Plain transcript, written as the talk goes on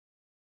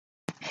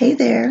Hey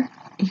there,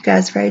 you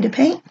guys ready to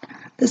paint?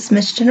 This is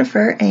Miss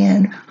Jennifer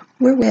and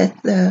we're with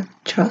the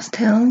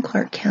Charlestown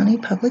Clark County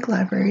Public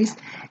Libraries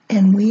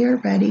and we are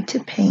ready to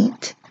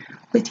paint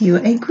with you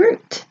a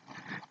Groot.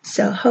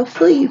 So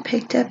hopefully you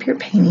picked up your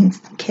painting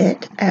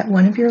kit at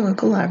one of your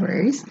local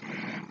libraries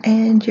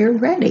and you're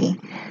ready.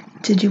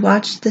 Did you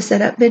watch the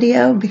setup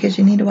video? Because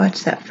you need to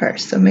watch that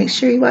first. So make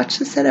sure you watch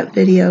the setup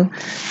video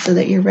so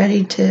that you're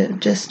ready to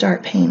just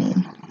start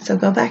painting. So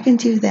go back and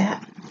do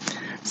that.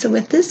 So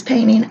with this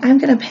painting, I'm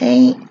going to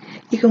paint.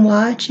 You can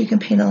watch, you can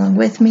paint along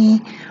with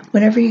me.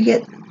 Whenever you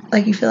get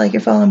like you feel like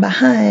you're falling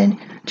behind,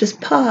 just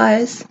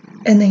pause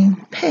and then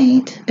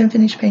paint and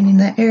finish painting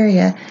that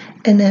area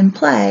and then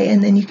play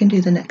and then you can do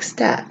the next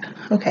step.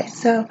 Okay,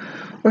 so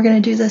we're going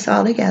to do this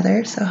all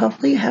together. So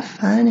hopefully you have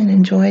fun and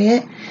enjoy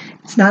it.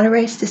 It's not a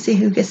race to see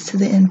who gets to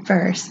the end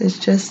first. It's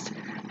just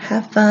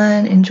have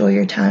fun, enjoy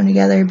your time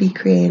together, be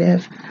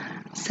creative.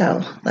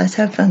 So let's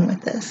have fun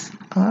with this.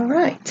 All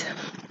right.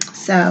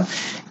 So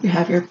you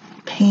have your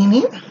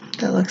painting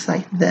that looks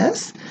like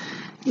this.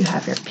 You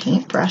have your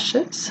paint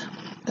brushes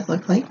that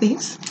look like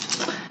these.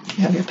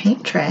 You have your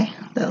paint tray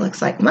that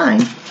looks like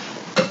mine.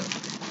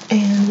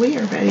 And we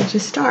are ready to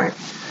start.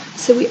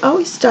 So we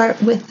always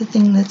start with the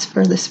thing that's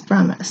furthest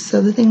from us.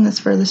 So the thing that's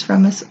furthest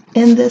from us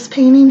in this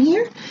painting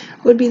here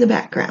would be the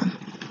background.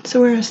 So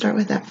we're going to start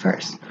with that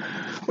first.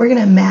 We're going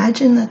to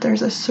imagine that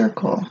there's a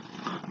circle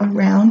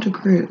around a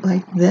Groot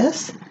like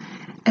this.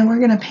 And we're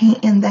going to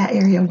paint in that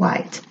area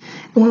white.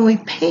 And when we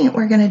paint,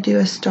 we're going to do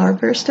a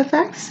starburst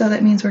effect. So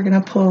that means we're going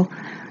to pull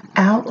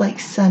out like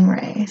sun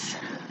rays,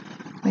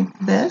 like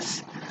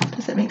this.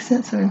 Does that make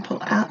sense? So we're going to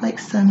pull out like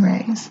sun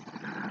rays,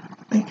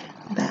 like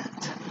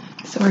that.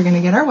 So we're going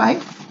to get our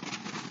white.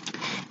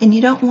 And you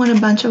don't want a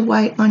bunch of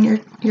white on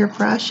your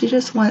brush. You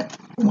just want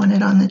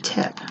it on the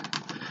tip.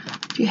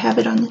 If you have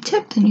it on the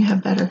tip, then you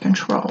have better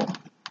control.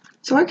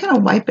 So I kind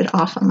of wipe it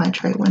off on my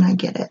tray when I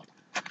get it,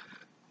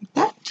 like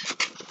that.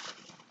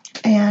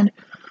 And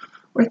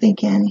we're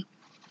thinking,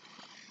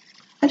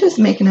 I'm just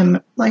making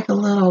them like a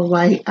little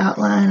white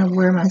outline of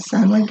where my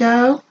sun would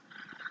go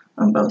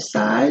on both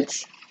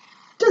sides.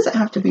 It doesn't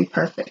have to be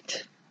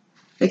perfect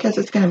because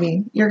it's going to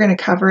be, you're going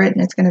to cover it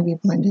and it's going to be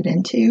blended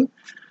into.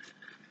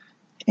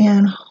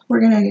 And we're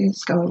going to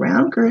just go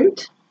around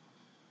Groot.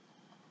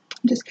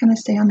 Just kind of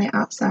stay on the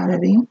outside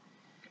of him.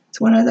 It's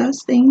one of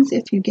those things,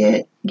 if you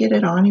get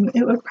it on him,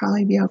 it would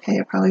probably be okay.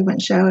 It probably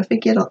wouldn't show. If you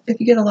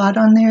get a lot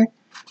on there,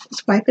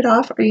 just wipe it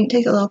off, or you can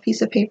take a little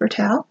piece of paper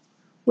towel,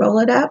 roll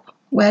it up,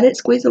 wet it,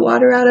 squeeze the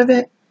water out of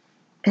it,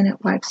 and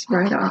it wipes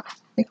right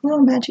off, like a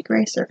little magic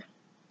eraser.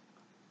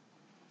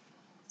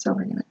 So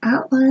we're going to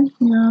outline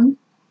him,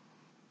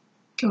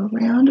 go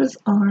around his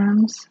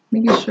arms,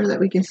 making sure that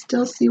we can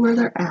still see where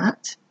they're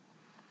at.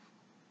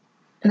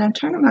 And I'm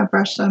turning my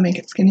brush so I make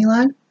it skinny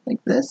line,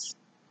 like this.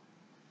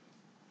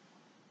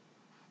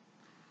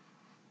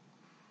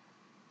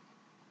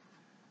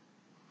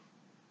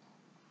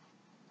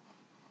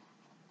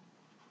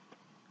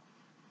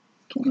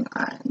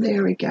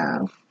 There we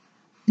go.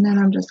 And then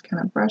I'm just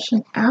kind of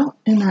brushing out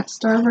in that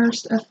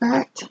starburst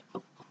effect.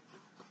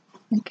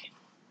 Okay.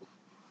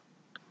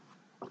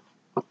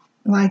 I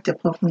like to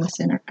pull from the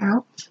center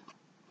out.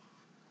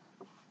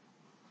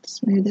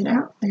 Smooth it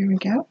out. There we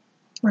go.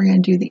 We're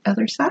going to do the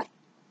other side.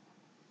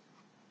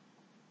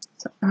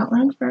 So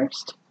outline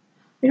first.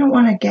 We don't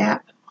want a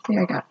gap. See,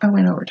 I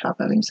went over top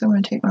of him, so I'm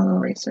going to take my little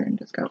eraser and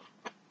just go.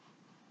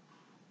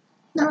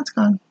 Now it's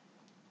gone.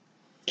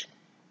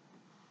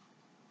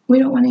 We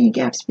don't want any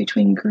gaps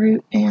between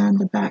Groot and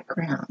the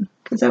background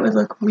because that would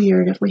look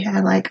weird if we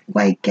had like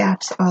white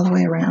gaps all the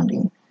way around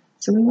him.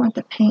 So we want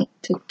the paint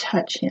to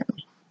touch him.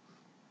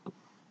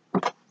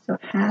 So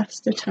it has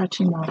to touch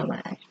him all the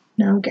way.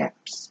 No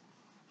gaps.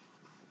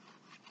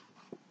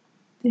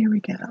 There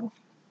we go.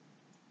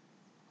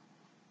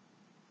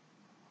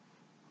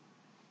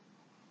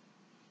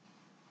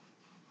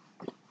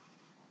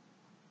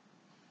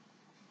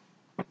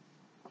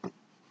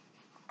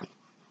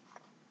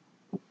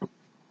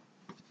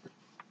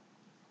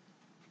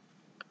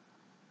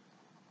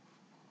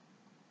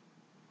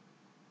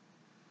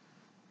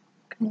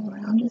 Go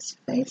around his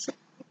face a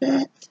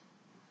bit.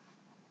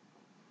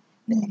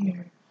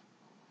 There.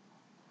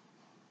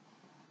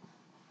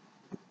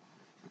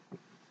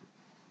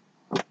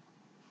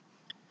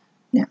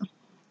 Now,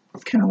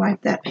 let's kind of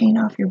wipe that paint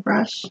off your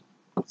brush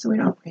so we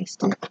don't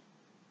waste it.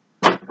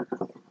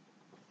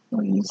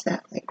 We'll use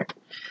that later.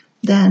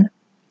 Then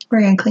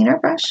we're going to clean our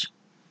brush.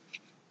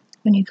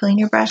 When you clean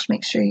your brush,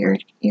 make sure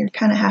you're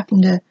kind of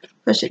having to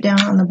push it down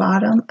on the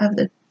bottom of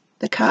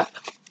the cup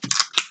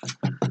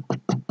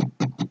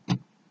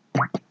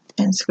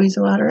and squeeze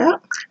the water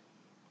out.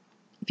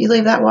 If you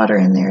leave that water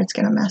in there, it's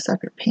going to mess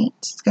up your paint.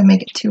 It's going to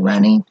make it too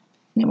runny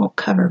and it won't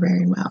cover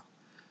very well.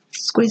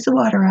 Squeeze the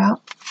water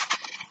out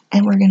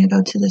and we're going to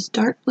go to this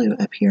dark blue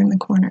up here in the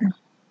corner.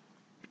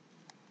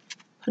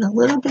 Put a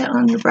little bit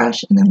on your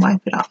brush and then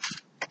wipe it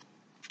off.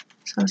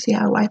 So see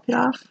how I wipe it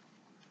off?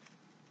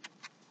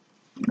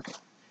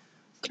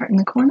 Start in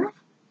the corner.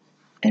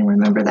 And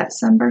remember that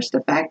sunburst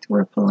effect?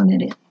 We're pulling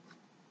it in.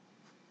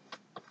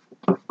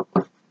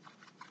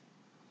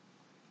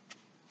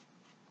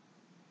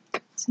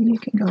 So you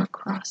can go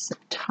across the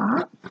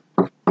top.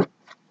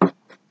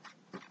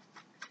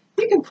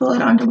 You can pull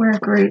it onto where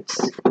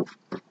Groot's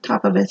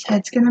top of his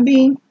head's going to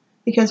be,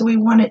 because we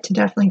want it to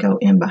definitely go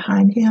in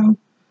behind him.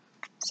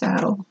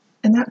 So,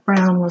 and that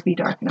brown will be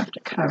dark enough to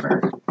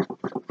cover.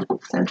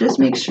 So just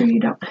make sure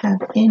you don't have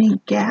any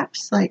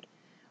gaps, like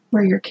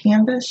where your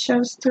canvas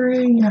shows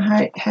through. You know how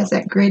it has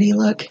that gritty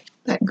look,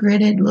 that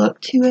gridded look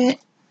to it?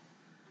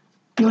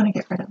 You want to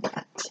get rid of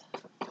that.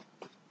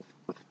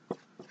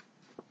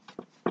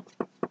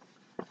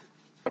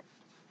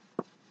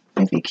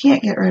 If you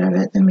can't get rid of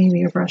it, then maybe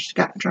your brush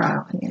got dry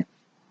on you.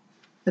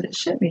 But it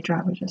should be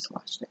dry, we just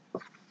washed it.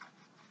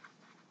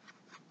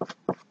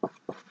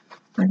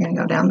 We're going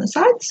to go down the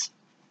sides.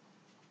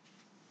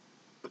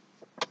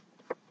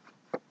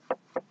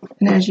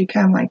 And as you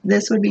come, like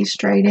this would be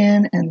straight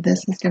in, and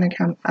this is going to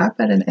come up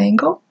at an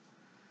angle.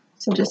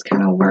 So just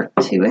kind of work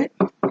to it.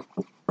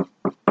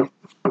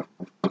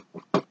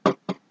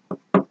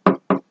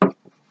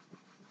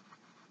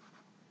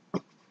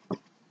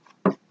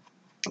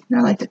 And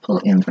I like to pull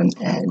in from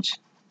the edge.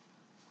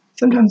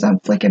 Sometimes I'm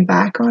flicking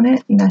back on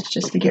it, and that's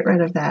just to get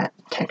rid of that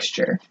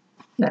texture,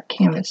 that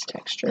canvas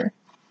texture.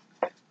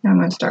 Now I'm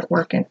going to start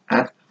working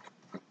up.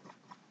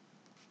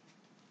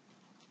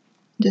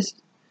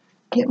 Just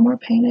get more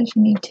paint as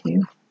you need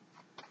to.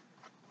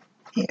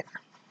 Here.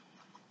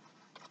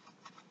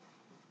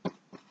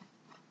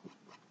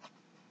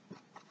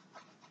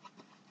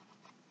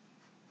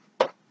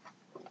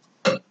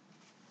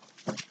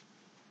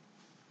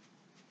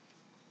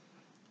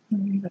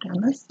 I'm going to go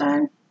down this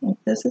side.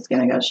 This is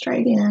going to go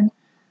straight in.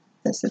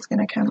 This is going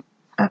to come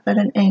up at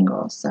an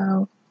angle.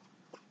 So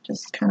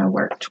just kind of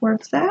work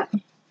towards that.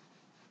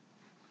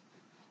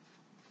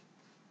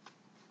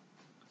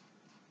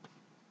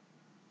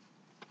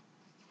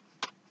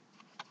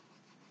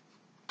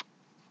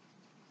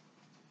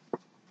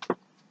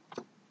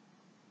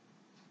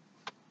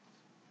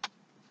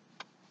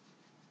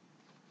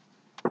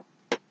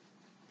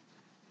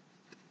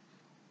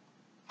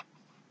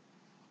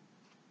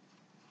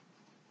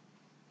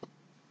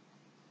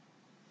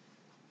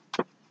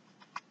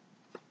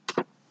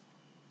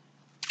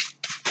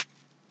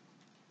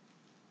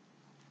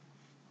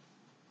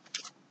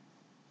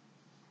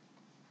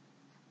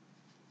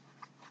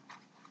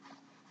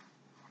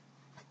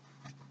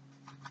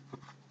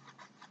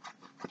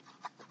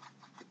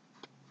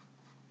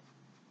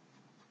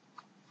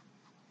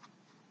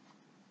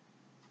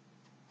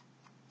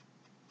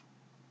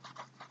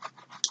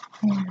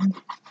 And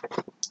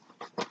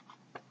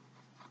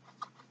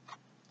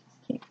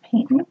keep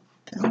painting,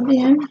 fill it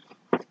in.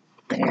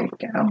 There you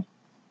go.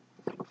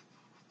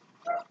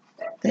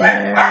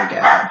 There we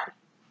go.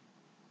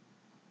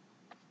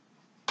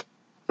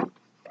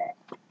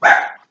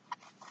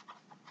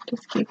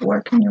 Just keep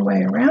working your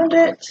way around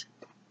it.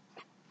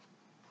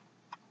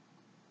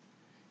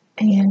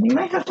 And you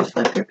might have to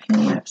flip your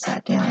painting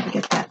upside down to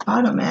get that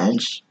bottom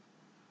edge,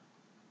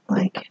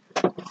 like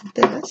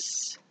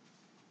this.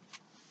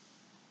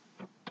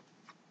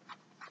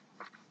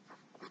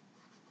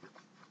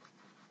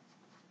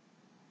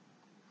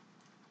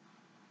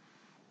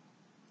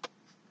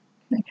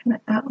 And I kind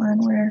of outline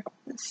where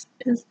this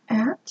is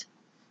at.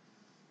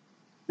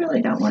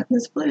 Really don't want,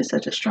 this blue is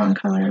such a strong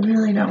color, I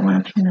really don't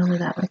want to paint over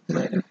that with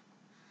blue.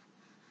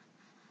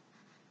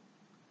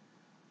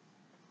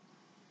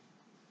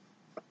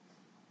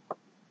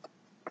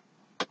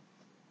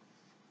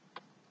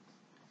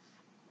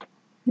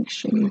 Make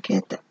sure you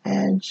get the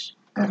edge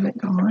of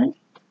it on.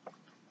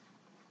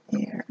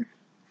 There.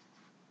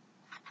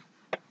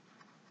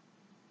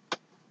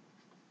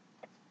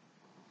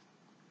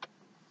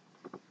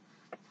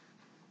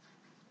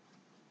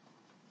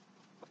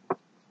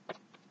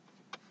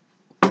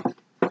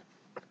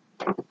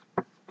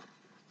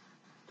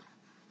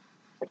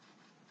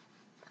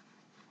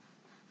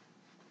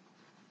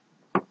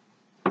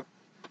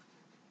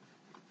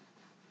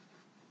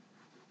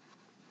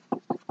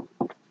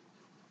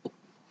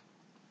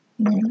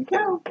 There we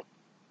go.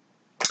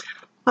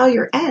 While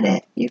you're at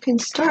it, you can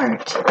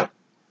start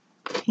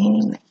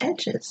painting the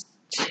edges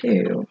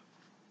too.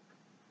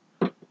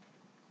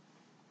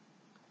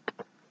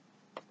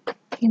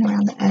 Paint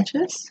around the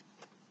edges.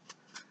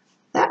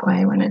 That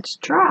way, when it's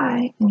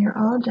dry and you're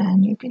all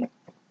done, you can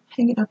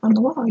hang it up on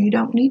the wall. You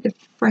don't need to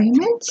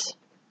frame it.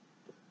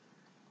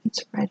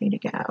 It's ready to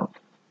go.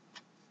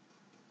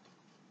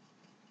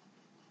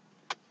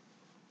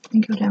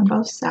 And go down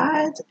both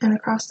sides and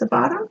across the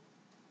bottom.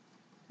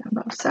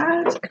 Down both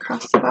sides,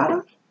 across the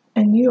bottom,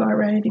 and you are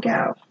ready to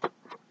go.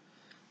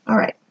 All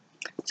right,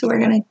 so we're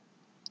gonna,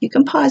 you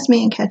can pause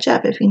me and catch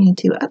up if you need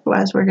to.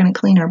 Otherwise, we're gonna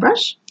clean our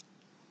brush.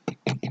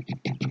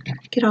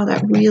 Get all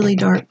that really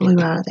dark blue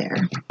out of there.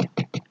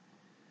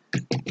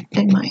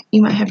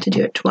 You might have to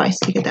do it twice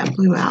to get that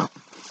blue out.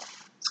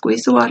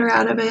 Squeeze the water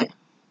out of it.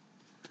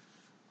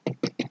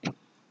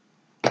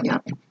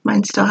 Yep,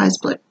 mine still has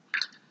blue.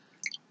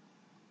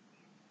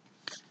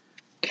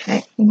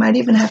 Okay, you might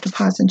even have to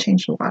pause and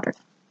change the water.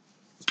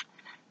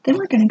 Then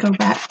we're going to go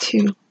back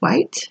to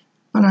white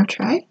on our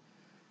tray.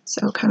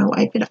 So kind of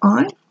wipe it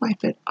on,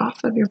 wipe it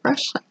off of your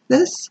brush like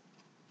this.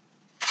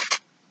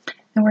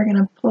 And we're going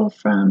to pull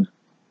from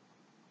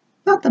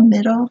about the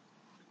middle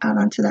out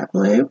onto that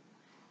blue.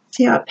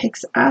 See how it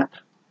picks up?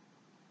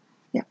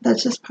 Yeah,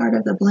 that's just part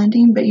of the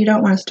blending, but you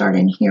don't want to start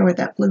in here with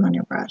that blue on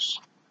your brush.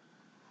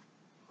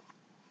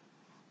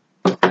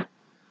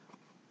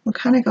 We'll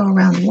kind of go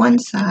around one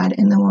side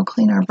and then we'll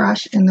clean our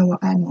brush and then we'll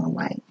add more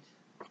white.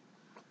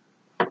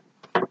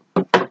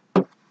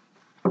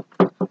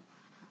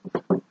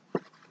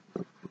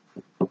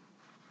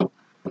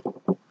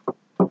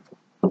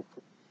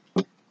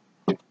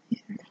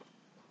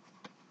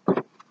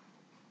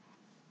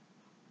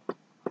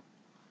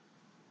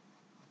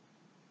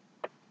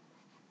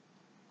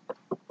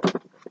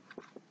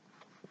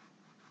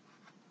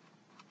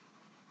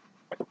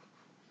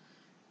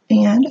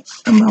 And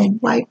I'm going to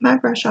wipe my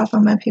brush off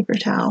on my paper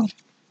towel.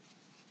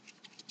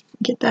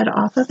 Get that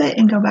off of it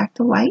and go back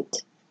to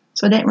white.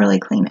 So I didn't really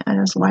clean it, I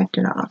just wiped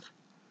it off.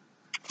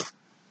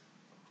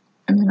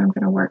 And then I'm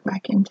going to work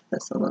back into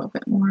this a little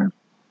bit more.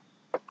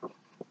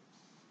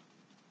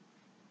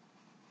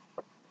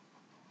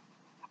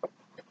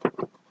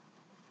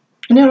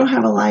 And it'll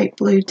have a light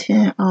blue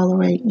tint all the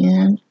way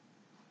in.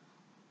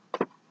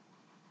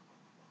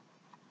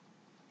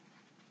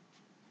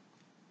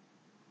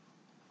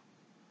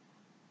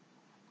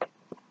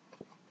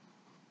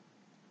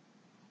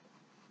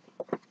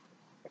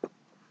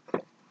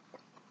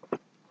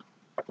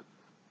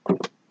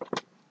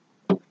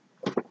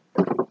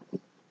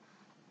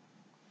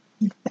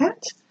 Like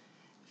that.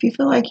 If you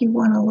feel like you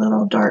want a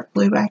little dark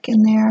blue back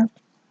in there,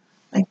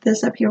 like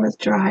this up here was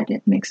dried,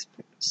 it mixed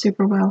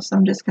super well, so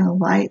I'm just going to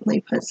lightly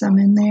put some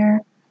in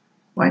there,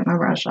 wipe my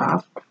brush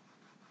off.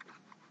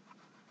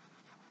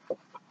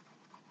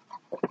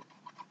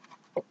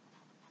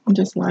 And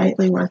just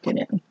lightly work it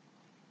in,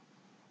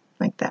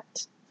 like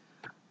that.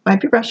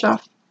 Wipe your brush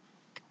off.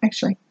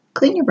 Actually,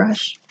 clean your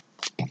brush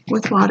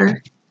with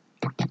water.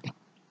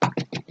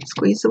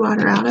 Squeeze the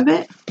water out of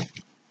it.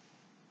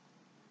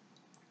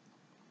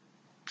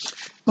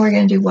 We're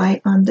going to do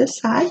white on this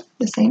side,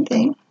 the same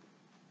thing.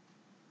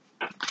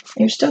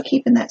 You're still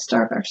keeping that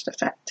starburst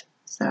effect.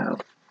 So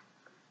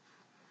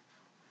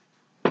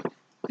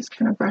just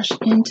kind of brush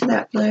into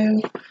that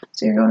blue.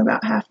 So you're going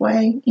about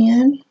halfway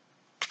in.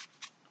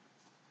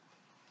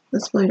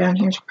 This blue down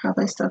here is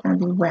probably still going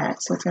to be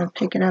wet, so it's going to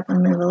pick it up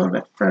and move a little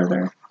bit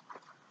further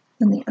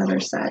than the other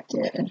side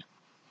did.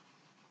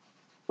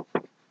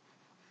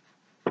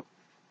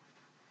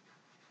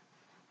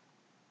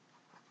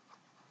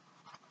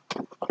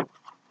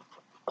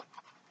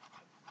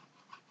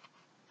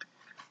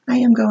 I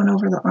am going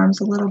over the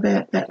arms a little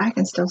bit, but I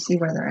can still see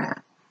where they're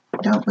at.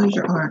 Don't lose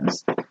your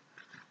arms.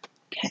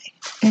 Okay,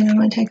 and I'm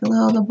going to take a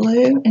little of the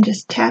blue and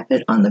just tap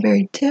it on the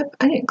very tip.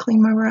 I didn't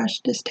clean my brush,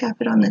 just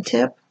tap it on the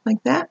tip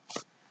like that.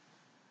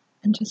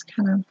 And just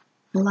kind of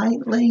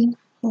lightly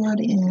pull it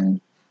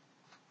in.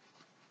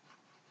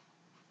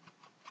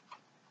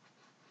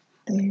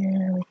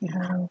 There we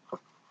go.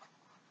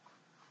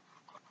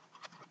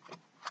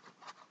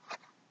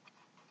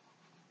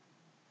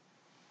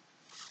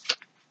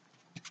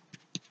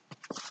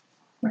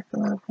 Work a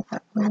little bit of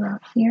that blue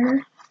out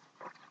here.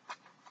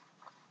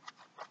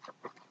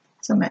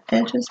 So my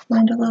edges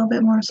blend a little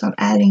bit more, so I'm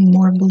adding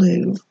more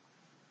blue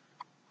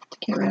to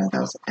get rid of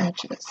those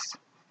edges.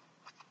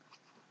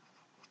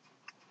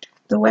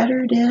 The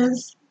wetter it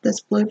is,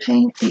 this blue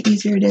paint, the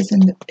easier it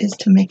is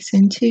to mix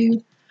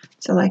into.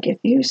 So like if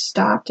you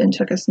stopped and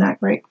took a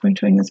snack break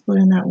between this blue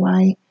and that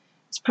white,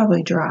 it's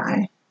probably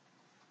dry.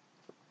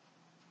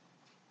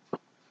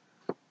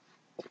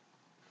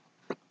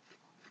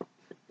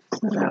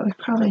 So that would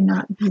probably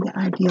not be the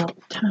ideal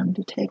time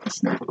to take a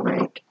snack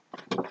break.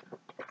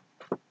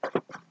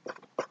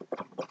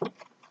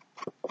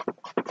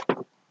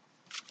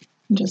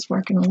 I'm just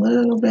working a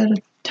little bit,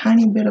 a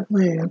tiny bit of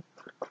blue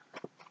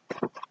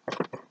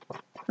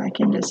back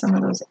into some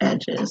of those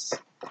edges.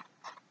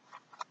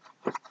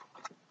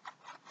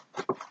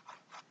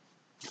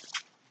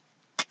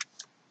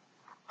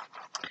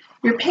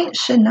 Your paint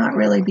should not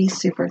really be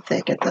super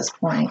thick at this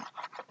point.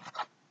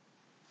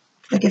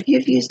 Like if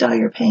you've used all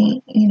your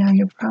paint, you know,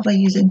 you're probably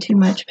using too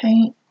much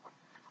paint.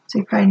 So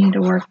you probably need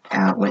to work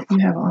out what you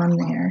have on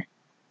there.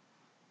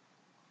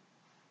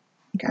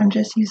 Like I'm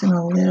just using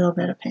a little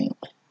bit of paint.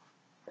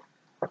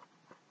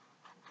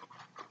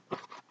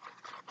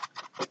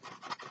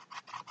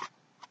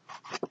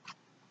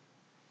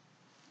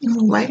 I'm going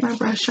to wipe my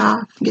brush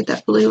off, get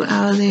that blue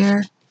out of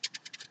there.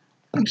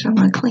 Actually, I'm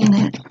going to clean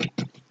it.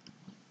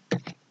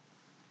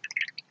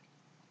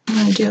 I'm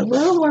going to do a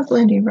little more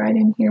blending right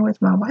in here with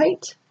my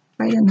white,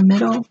 right in the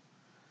middle.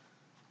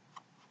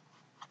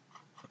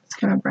 Just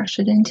kind of brush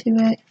it into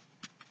it.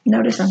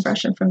 Notice I'm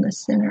brushing from the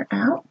center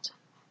out.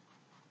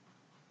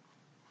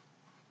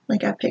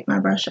 Like I pick my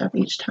brush up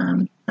each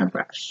time I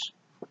brush.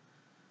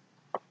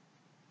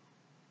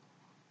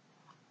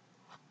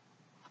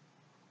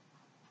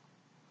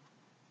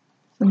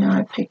 So now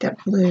I've picked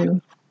up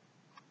blue.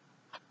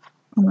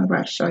 on my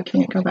brush, so I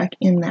can't go back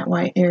in that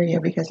white area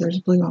because there's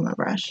blue on my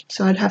brush.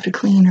 So I'd have to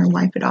clean or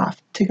wipe it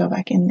off to go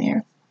back in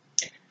there.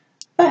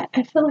 But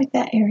I feel like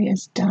that area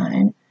is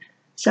done.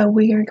 So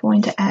we are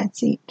going to add,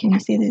 see, can you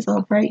see these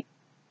little bright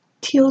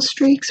teal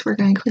streaks? We're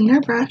going to clean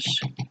our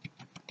brush.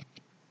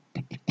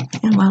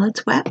 And while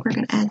it's wet, we're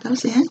going to add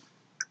those in.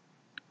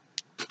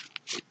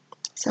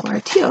 So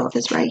our teal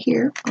is right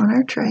here on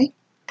our tray.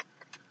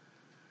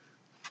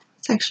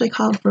 It's actually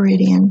called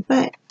Viridian,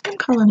 but I'm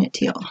calling it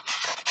teal.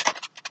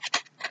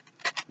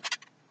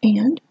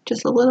 And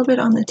just a little bit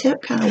on the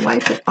tip, kind of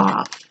wipe it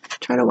off.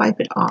 Try to wipe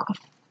it off.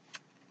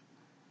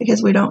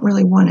 Because we don't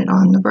really want it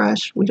on the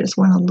brush. We just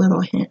want a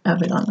little hint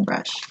of it on the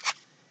brush.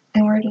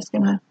 And we're just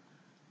going to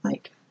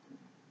like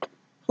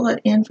pull it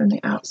in from the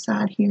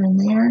outside here and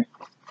there.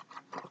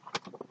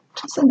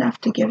 Just enough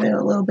to give it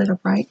a little bit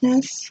of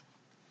brightness.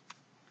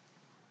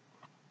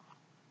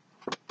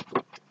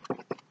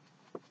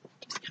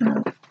 Just kind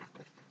of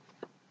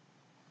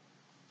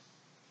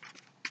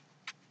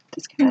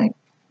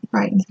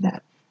brightens it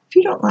up. If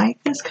you don't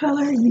like this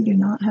color, you do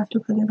not have to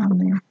put it on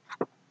there.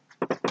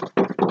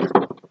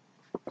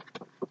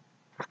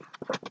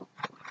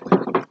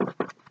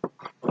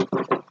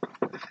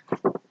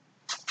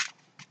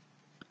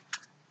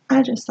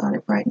 I just thought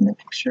it brightened the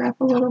picture up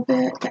a little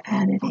bit to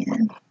add it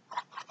in.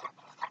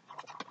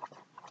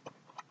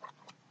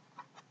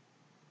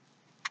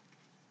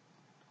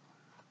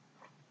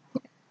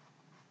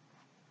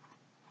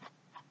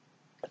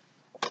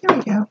 There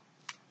we go.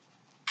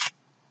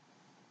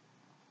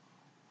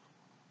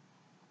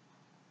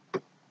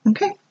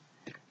 Okay,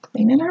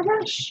 cleaning our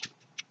brush.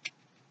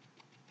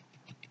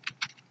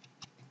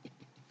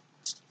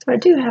 So I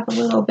do have a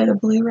little bit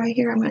of blue right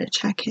here. I'm going to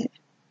check it.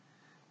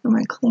 I'm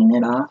going to clean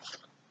it off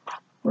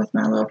with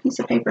my little piece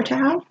of paper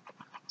towel.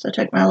 So I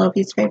took my little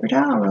piece of paper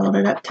towel, rolled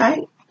it up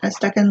tight, I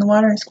stuck it in the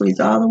water and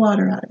squeezed all the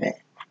water out of it.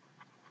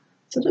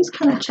 So just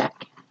kind of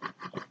check.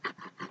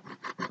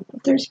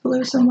 If there's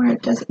blue somewhere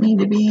it doesn't need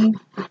to be,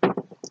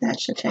 that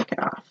should take it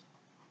off.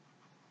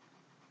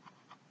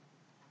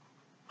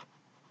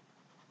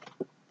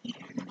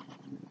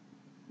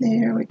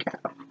 There we go.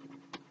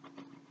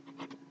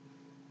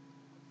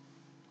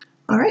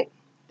 Alright,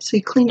 so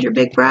you cleaned your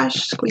big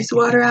brush, squeeze the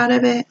water out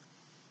of it,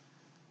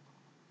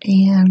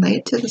 and lay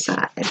it to the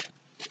side.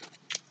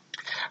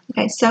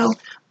 Okay, so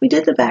we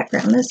did the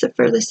background. That's the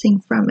furthest thing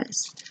from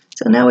us.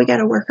 So now we got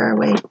to work our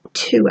way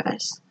to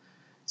us.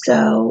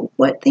 So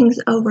what things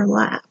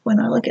overlap when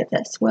I look at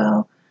this?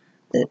 Well,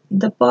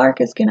 the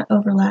bark is going to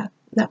overlap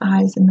the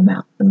eyes and the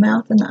mouth. The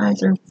mouth and the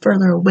eyes are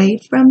further away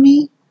from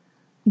me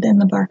than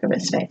the bark of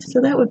his face.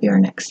 So that would be our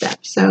next step.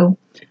 So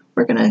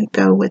we're going to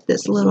go with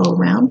this little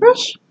round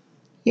brush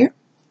here.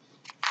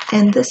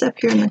 And this up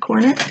here in the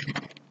corner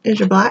is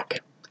your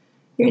black.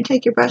 You're going to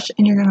take your brush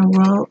and you're going to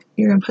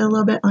put a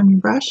little bit on your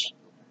brush.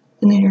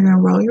 And then you're going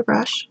to roll your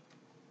brush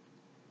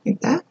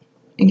like that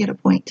and get a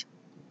point.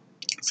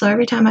 So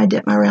every time I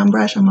dip my round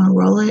brush, I'm going to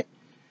roll it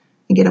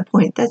and get a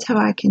point. That's how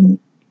I can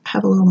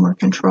have a little more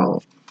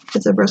control.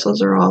 Because the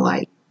bristles are all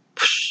like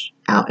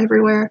out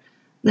everywhere,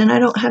 then I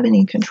don't have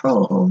any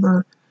control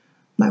over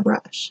my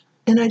brush.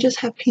 And I just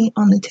have paint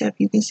on the tip.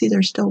 You can see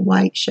there's still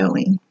white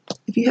showing.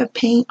 If you have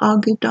paint all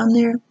gooped on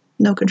there,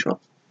 no control.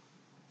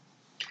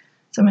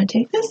 So I'm going to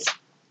take this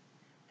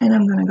and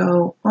I'm going to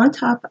go on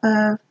top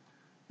of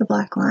the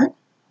black line.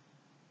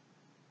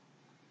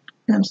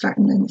 And I'm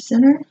starting in the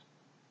center.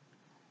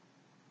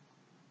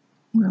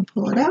 I'm going to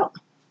pull it out.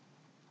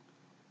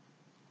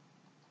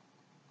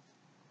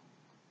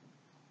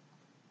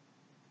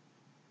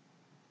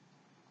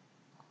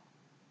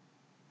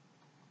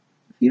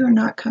 If you are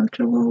not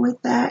comfortable with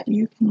that,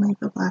 you can leave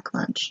the black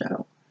line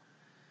show.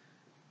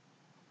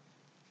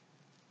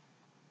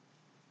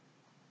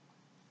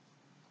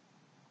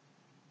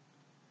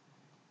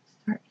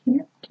 Start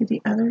here, do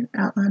the other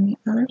outline,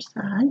 the other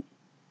side.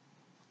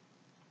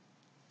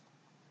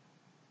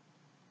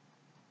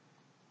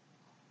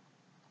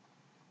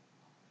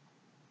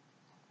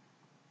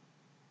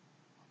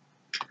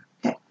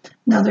 Okay,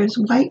 now there's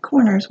white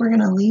corners. We're going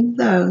to leave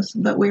those,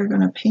 but we're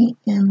going to paint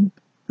in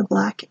the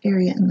black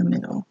area in the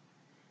middle.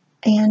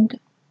 And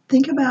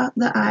think about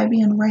the eye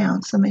being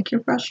round, so make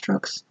your brush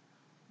strokes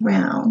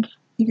round.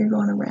 You're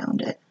going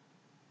around it.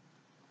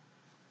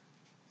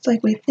 It's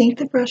like we think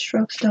the brush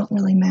strokes don't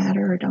really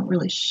matter or don't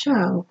really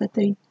show, but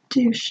they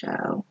do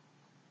show.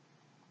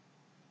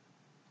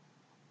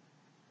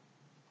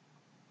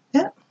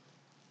 Yep.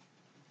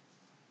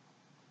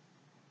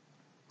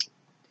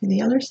 Do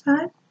the other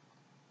side.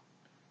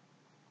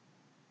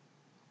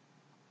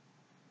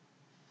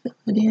 Fill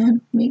it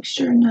in. Make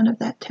sure none of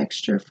that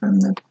texture from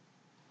the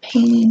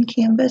painting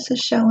canvas is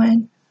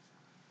showing,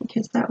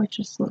 because that would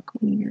just look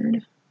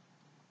weird.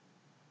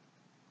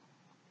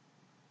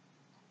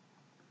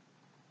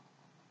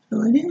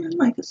 Fill it in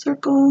like a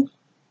circle.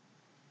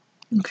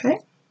 Okay. I'm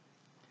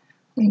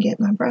going to get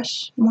my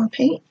brush, more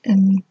paint,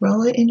 and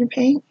roll it in your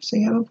paint so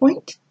you have a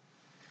point.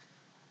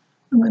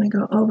 I'm going to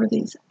go over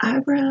these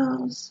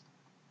eyebrows.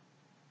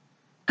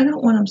 I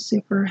don't want them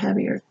super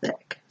heavy or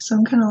thick, so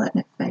I'm kind of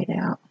letting it fade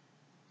out.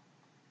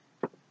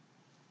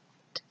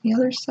 The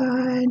other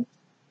side.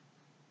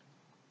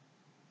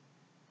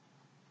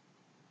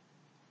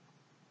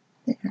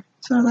 There.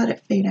 So I let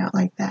it fade out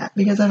like that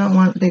because I don't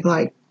want big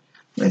like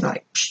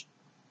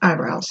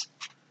eyebrows.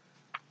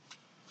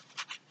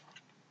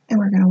 And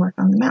we're going to work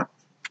on the mouth.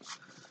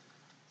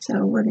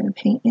 So we're going to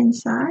paint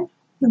inside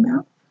the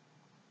mouth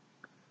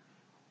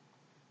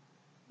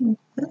like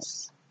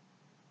this.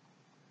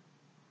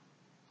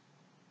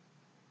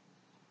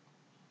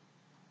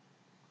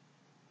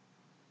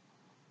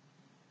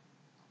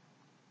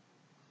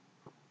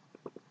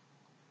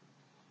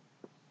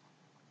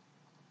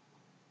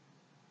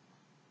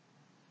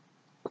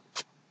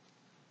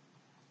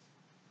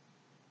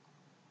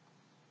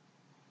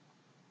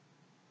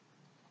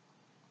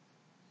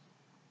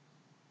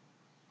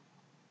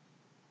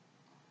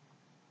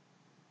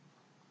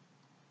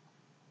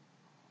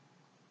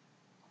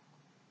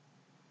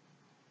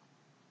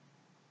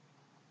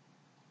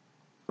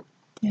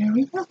 There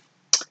we go.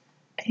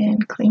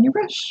 And clean your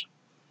brush.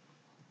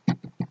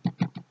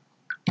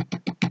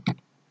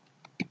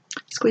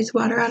 Squeeze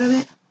water out of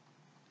it.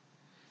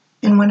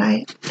 And when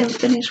I am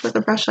finished with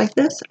a brush like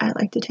this, I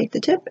like to take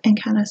the tip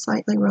and kind of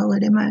slightly roll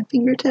it in my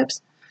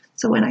fingertips.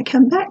 So when I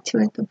come back to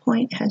it, the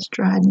point has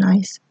dried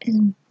nice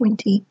and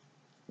pointy,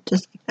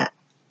 just like that.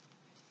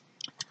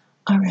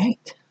 All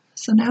right,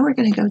 so now we're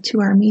going to go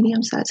to our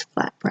medium-sized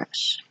flat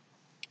brush.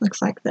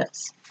 Looks like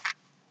this.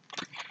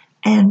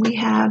 And we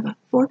have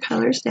 4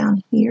 colors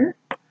down here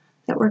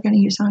that we're going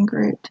to use on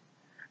Groot.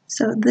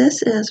 So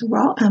this is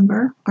raw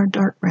umber, or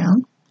dark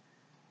brown.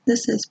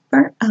 This is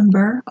burnt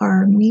umber,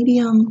 or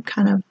medium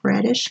kind of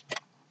reddish,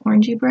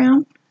 orangey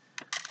brown.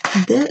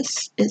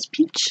 This is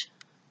peach,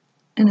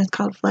 and it's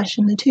called Flesh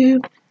in the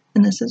Tube,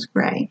 and this is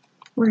gray.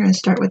 We're going to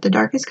start with the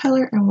darkest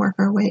color and work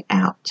our way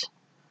out.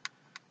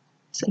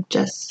 So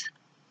just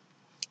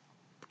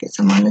get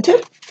some on the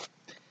tip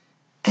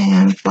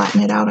and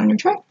flatten it out on your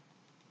tray.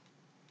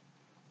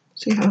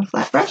 So you have a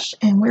flat brush,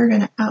 and we're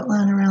going to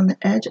outline around the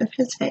edge of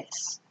his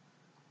face.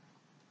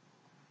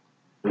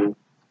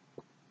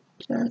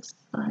 Just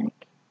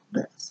like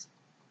this.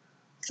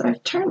 So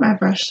I've turned my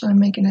brush so I'm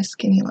making a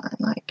skinny line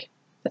like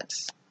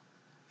this.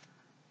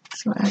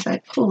 So as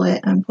I pull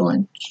it, I'm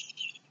pulling.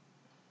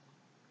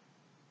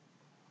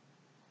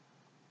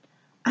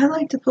 I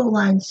like to pull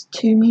lines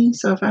to me,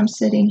 so if I'm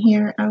sitting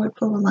here, I would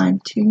pull a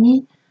line to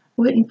me. I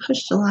wouldn't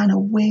push the line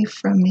away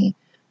from me,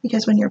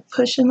 because when you're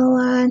pushing the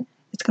line,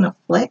 it's going to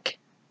flick,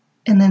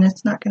 and then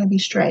it's not going to be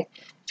straight.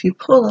 If you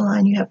pull a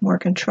line, you have more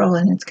control,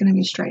 and it's going to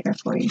be straighter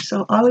for you.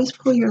 So always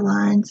pull your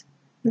lines,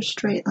 your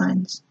straight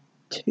lines,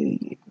 to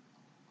you.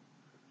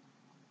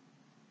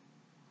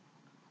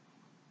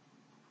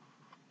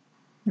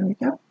 There we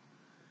go.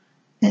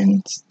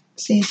 And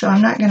see, so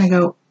I'm not going to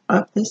go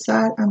up this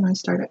side. I'm going to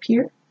start up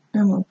here,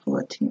 and we'll pull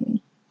it to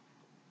me.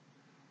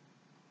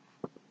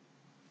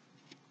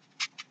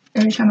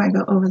 Every time I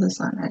go over this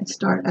line, I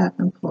start up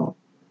and pull.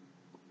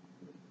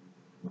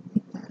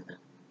 Like that.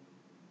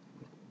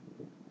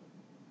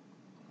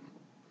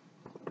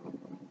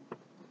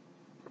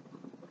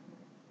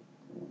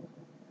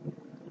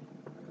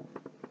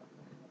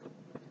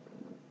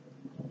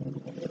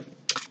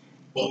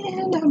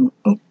 And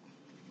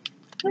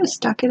I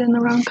stuck it in the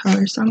wrong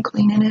color, so I'm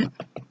cleaning it.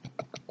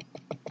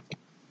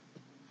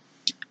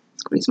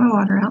 Squeeze my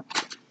water out.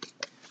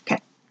 Okay,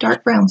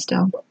 dark brown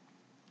still.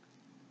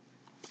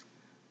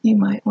 You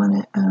might want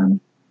to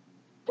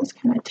just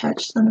kind of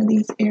touch some of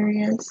these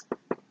areas.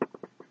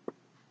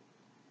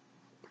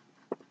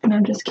 And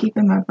I'm just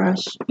keeping my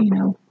brush,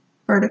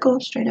 vertical,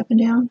 straight up and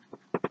down.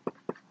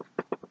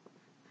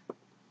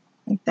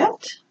 Like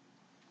that.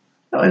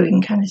 That way we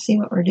can kind of see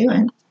what we're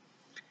doing.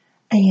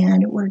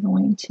 And we're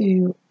going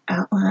to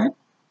outline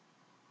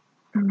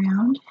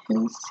around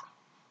his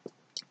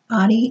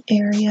body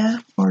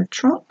area, or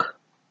trunk,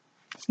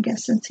 I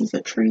guess, since he's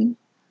a tree.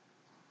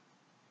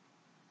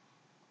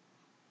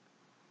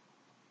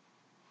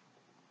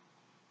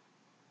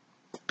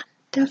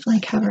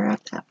 Definitely cover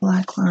up that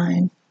black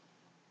line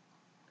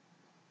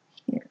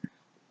here.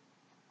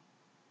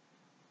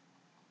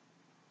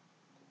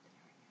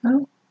 There we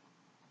go.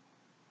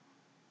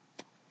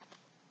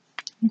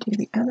 And do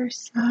the other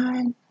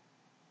side.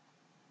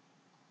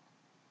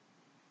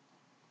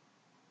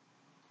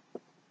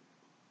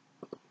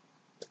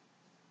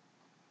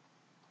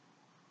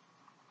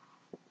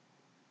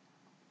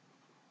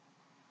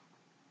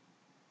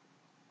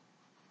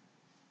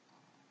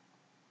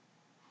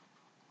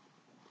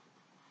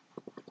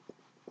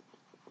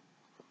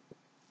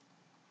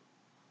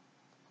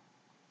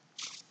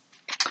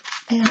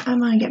 And I'm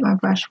going to get my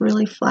brush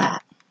really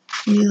flat,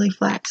 so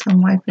I'm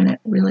wiping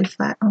it really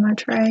flat on my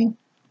tray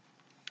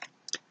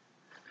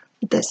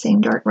with that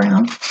same dark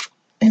brown.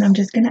 And I'm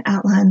just going to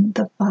outline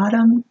the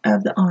bottom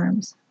of the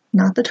arms,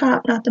 not the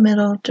top, not the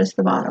middle, just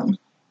the bottom.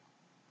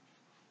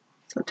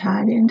 So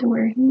tie it into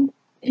where he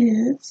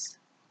is.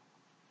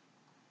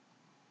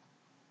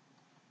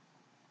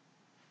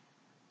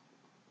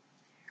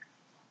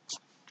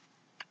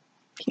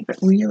 Keep it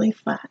really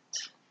flat.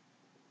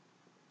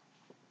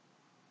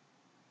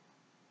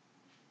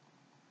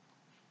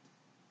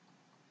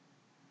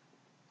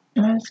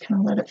 just kind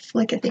of let it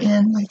flick at the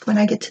end. Like when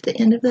I get to the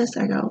end of this,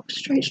 I go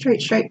straight,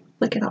 straight, straight,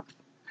 flick it off.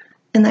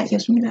 And that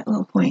gives me that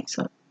little point.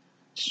 So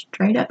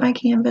straight up my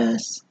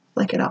canvas,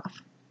 flick it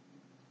off.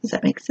 Does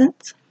that make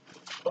sense?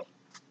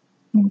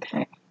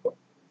 Okay.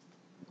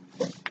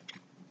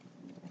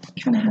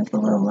 Kind of has a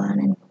little line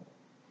in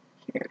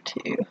here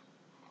too.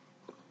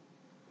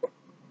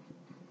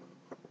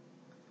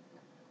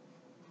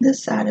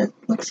 This side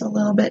looks a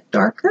little bit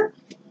darker.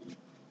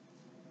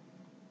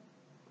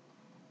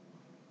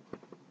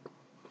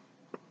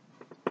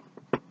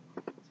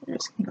 So I'm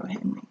just going to go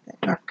ahead and make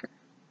that darker.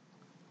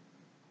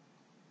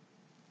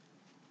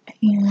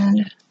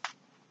 And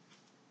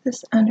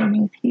this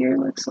underneath here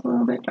looks a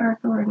little bit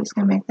darker. We're just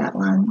going to make that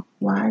line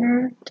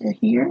wider to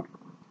here.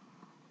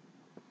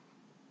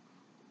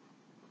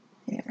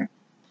 There.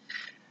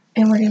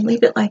 And we're going to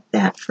leave it like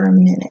that for a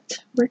minute.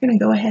 We're going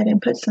to go ahead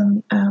and put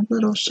some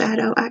little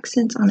shadow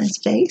accents on his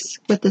face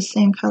with the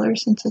same color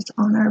since it's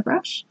on our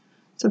brush.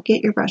 So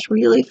get your brush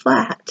really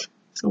flat.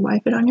 So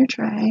wipe it on your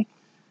tray,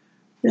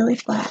 really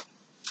flat.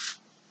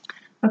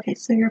 Okay,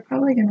 so you're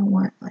probably going to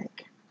want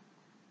like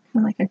kind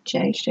of like a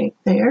J shape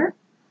there,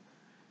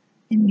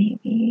 and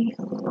maybe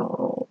a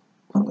little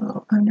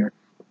under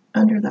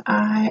the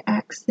eye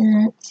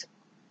accent.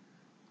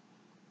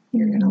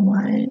 You're going to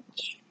want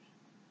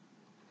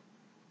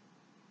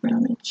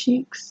around the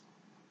cheeks,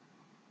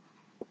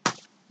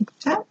 like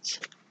that.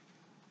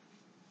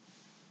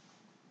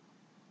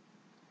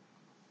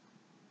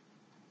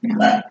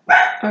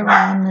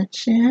 Around the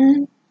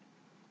chin,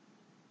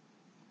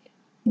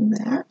 like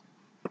that.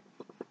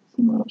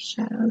 Some little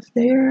shadows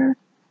there,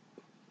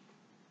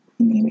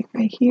 maybe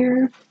right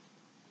here.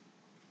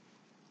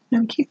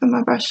 And I'm keeping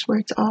my brush where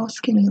it's all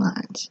skinny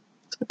lines,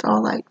 so it's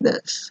all like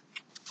this.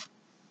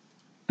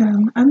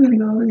 I'm going to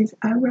go over these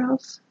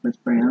eyebrows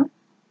with brown,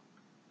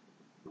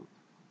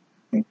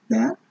 like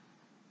that.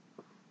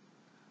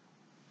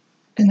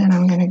 And then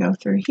I'm going to go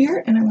through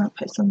here and I'm going to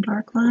put some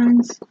dark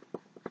lines.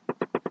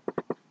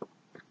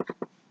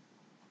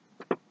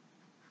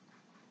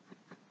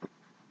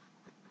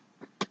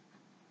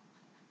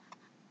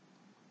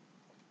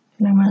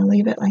 And I'm going to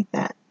leave it like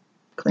that.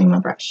 Clean my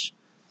brush.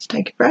 Let's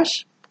take your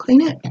brush,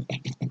 clean it.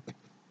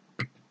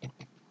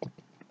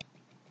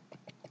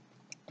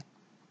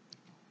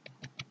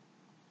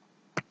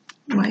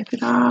 Wipe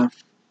it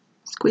off.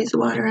 Squeeze the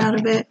water out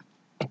of it.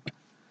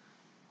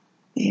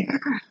 There.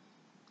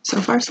 So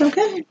far, so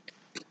good.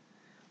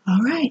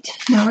 All right,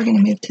 now we're going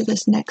to move to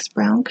this next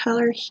brown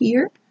color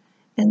here.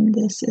 And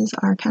this is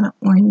our kind of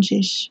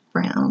orangish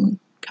brown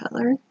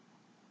color.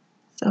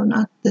 So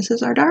this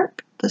is our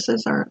dark. This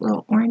is our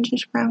little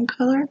orangish brown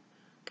color.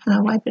 Kind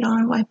of wipe it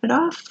on, wipe it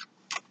off.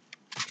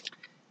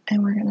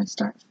 And we're going to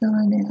start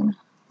filling in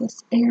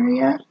this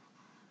area.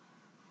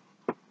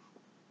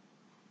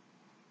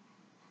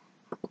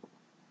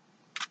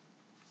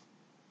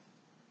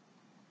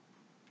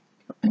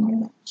 Go under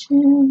that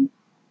chin.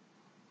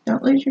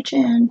 Don't lose your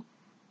chin.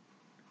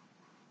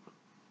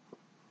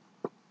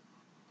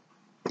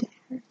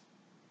 There.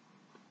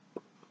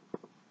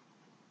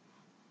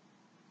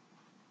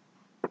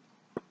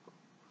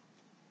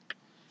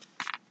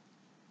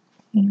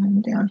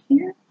 And down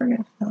here, we're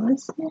going to fill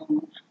this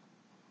in.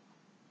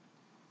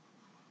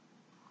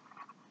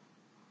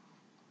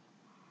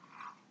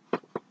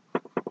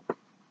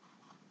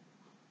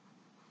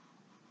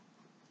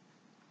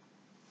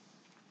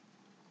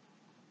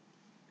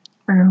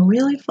 We're going to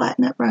really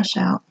flatten that brush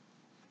out.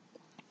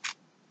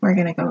 We're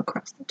going to go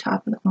across the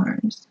top of the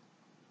arms.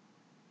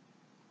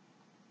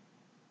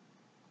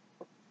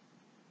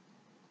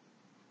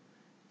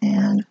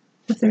 And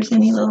if there's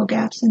any little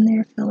gaps in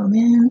there, fill them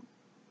in.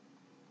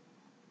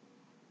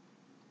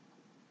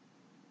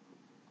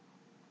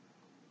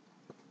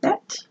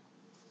 That.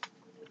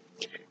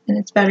 And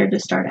it's better to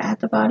start at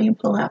the body and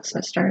pull out. So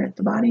I start at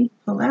the body,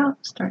 pull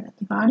out, start at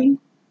the body.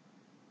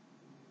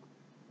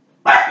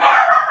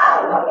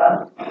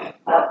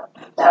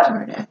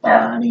 Start at the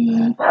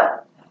body,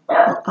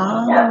 pull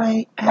all the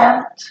way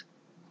out.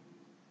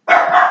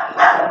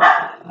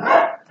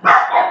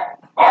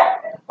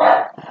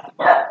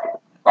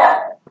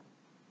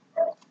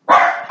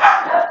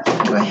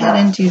 Go ahead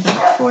and do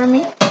that for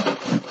me.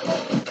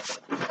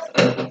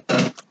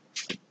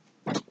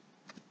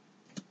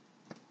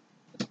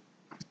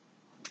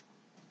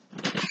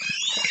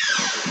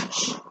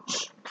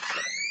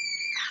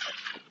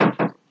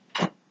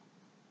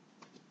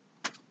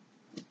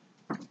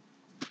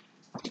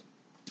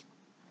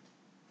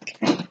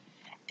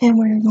 And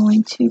we're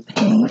going to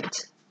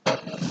paint a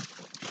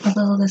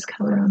little of this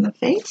color on the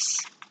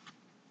face.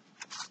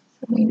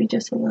 So maybe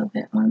just a little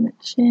bit on the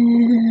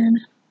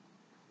chin,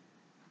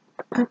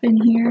 up in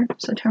here.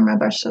 So turn my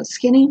brush so it's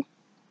skinny.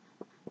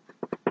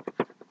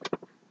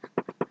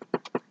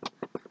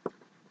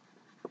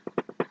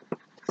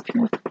 Just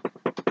kind of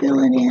fill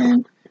it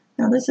in.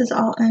 Now this is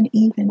all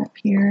uneven up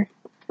here.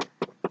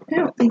 I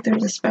don't think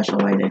there's a special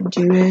way to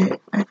do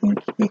it. I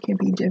think it could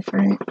be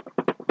different.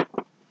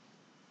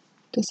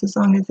 Just as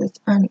long as it's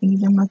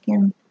uneven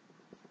looking.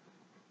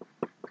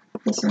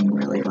 This one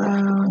really low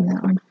and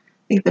that one.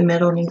 think the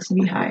middle needs to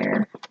be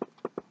higher.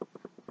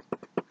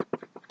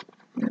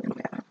 There we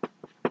go.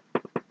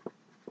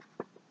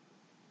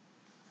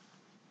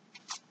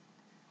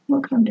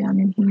 We'll come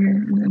down in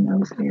here in the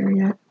nose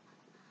area.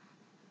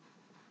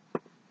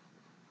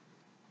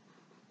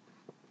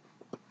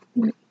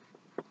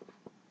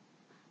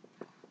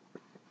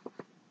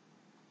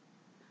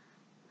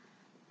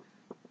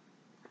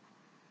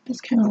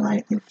 Just kind of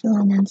lightly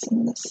filling in some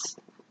of this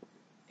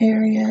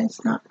area.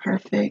 It's not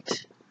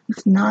perfect.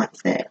 It's not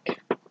thick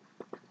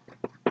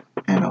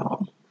at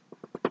all.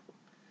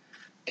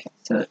 Okay,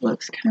 so it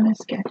looks kind of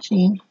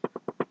sketchy.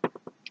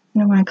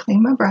 And I'm going to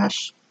clean my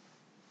brush.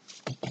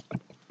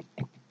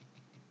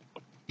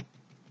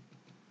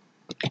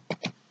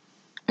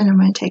 And I'm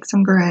going to take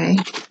some gray,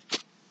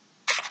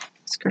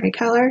 this gray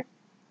color,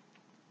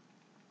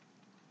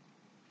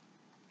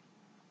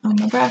 on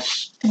my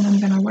brush, and I'm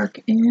going to work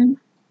in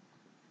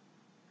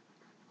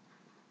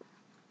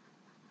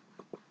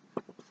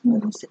some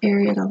of this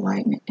area to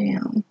lighten it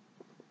down.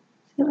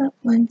 So that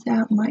blends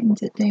out and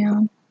lightens it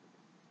down.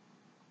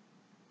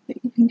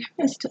 But you can kind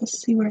of still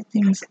see where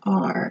things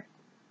are.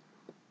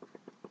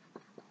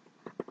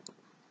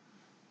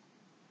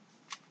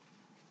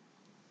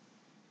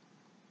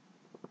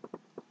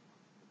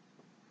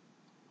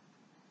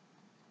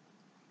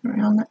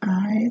 Around the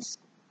eyes,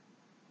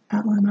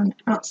 outline on the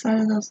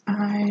outside of those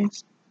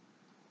eyes.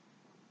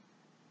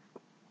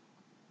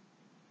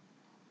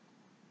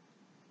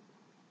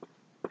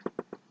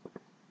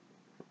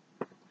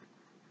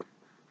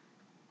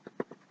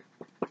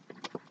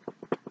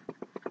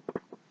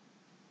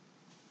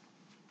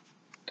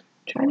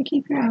 Try to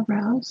keep your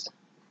eyebrows,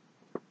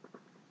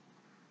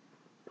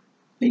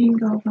 but you can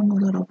go over them a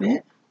little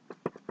bit.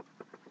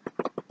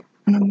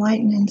 And I'm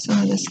lightening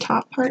some of this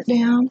top part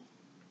down,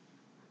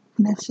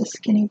 and that's just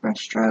skinny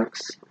brush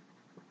strokes.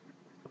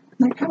 And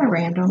they're kind of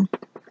random.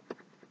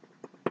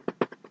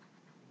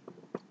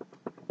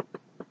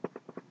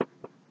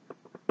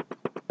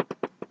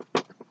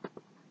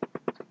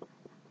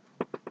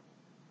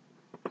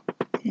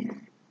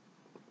 There.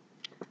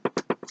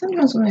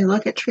 Sometimes when we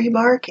look at tree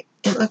bark,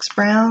 it looks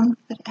brown,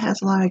 but it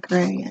has a lot of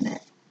gray in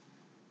it.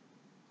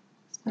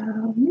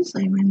 So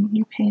usually when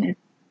you paint a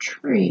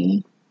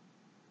tree,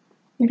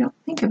 you don't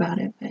think about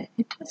it, but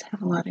it does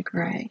have a lot of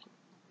gray.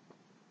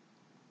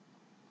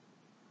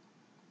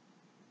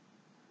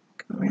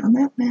 Go around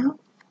that mouth.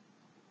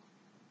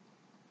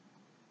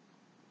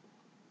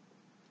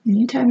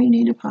 Anytime you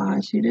need to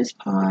pause, you just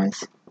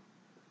pause.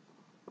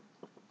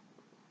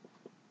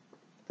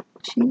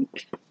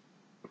 Cheek.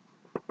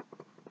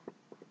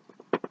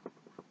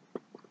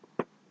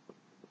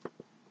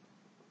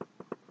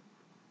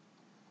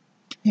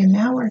 And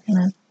now we're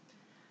gonna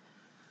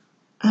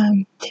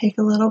take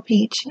a little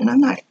peach, and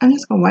I'm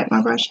just gonna wipe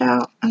my brush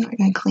out. I'm not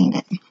gonna clean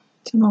it.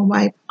 So I'm gonna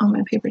wipe on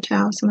my paper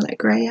towel some of that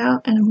gray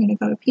out, and I'm gonna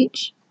go to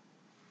peach.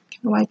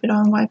 Wipe it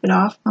on, wipe it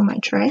off on my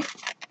tray.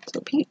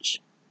 So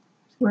peach,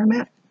 that's where I'm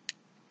at.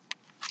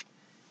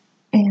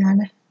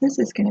 And this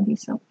is gonna be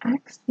some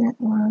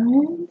accent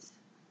lines.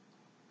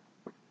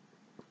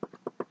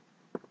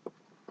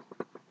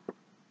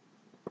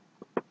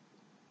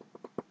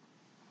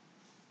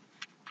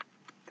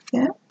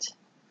 Except,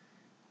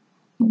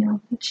 you know,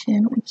 the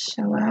chin would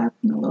show up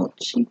and the little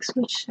cheeks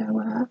would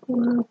show up a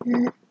little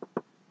bit,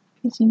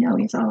 because you know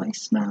he's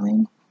always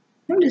smiling.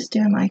 I'm just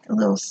doing like a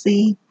little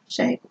C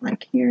shape,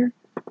 like here,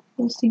 a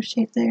little C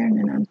shape there, and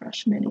then I'm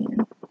brushing it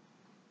in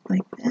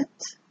like that.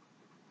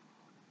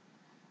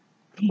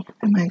 And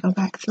I'm going to go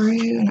back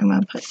through, and I'm going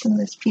to put some of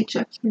this peach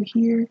up through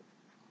here.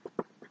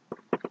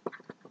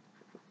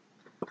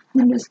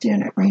 And I'm just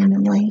doing it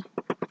randomly.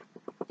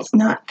 It's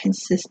not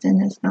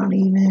consistent, it's not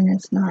even,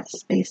 it's not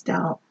spaced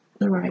out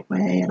the right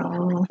way at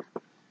all.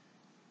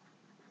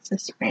 It's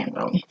just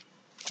random.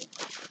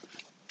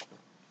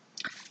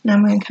 Now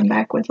I'm going to come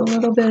back with a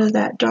little bit of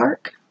that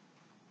dark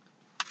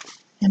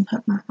and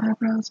put my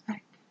eyebrows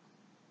back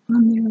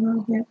on there a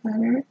little bit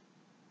better.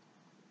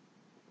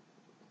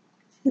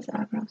 His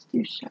eyebrows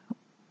do show.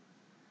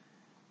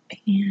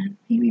 And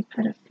maybe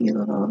put a few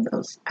little of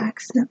those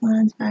accent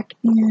lines back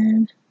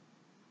in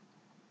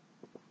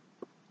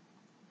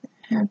that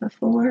I had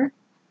before.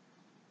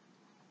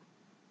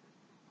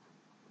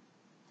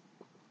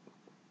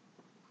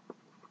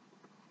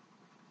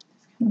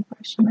 Just kind of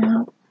brush them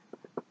out.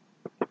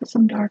 Put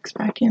some darks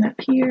back in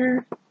up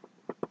here.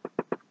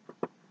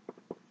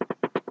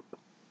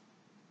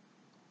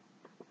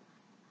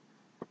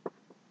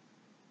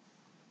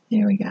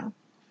 There we go.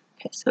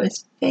 Okay, so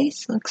his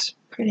face looks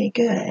pretty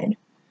good.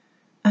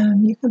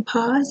 You can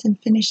pause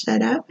and finish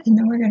that up, and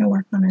then we're going to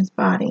work on his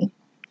body.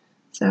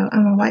 So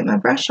I'm going to wipe my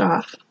brush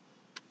off.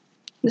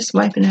 Just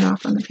wiping it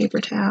off on the paper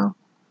towel.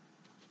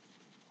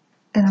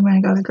 And I'm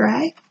going to go to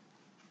gray.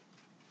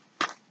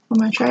 On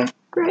my tray,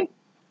 gray.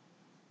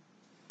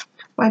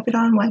 Wipe it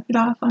on, wipe it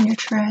off on your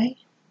tray.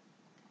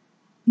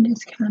 And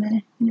just kind of,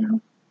 you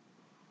know,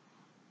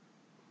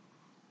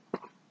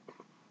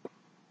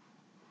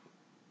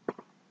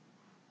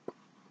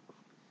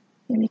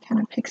 maybe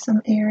kind of pick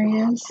some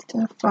areas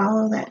to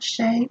follow that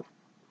shape.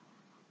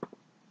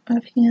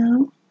 of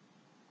him.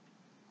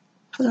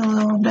 Put a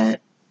little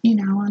bit, you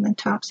know, on the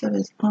tops of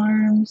his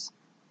arms,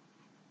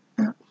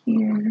 out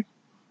here.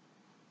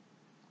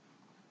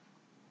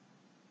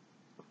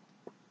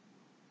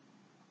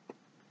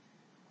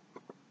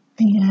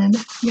 And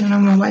then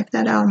I'm going to wipe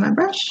that out of my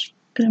brush,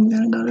 and I'm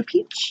going to go to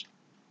peach.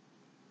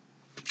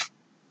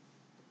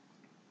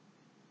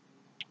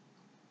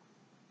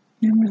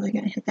 And I'm really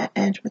going to hit that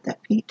edge with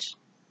that peach.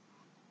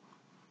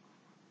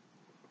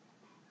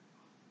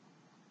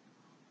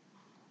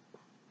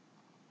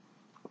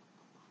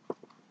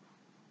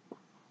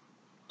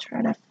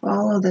 Try to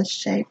follow the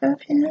shape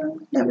of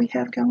him that we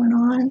have going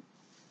on.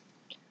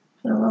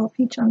 Put a little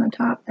peach on the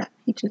top. That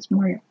peach is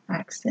more your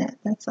accent.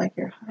 That's like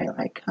your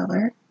highlight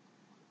color.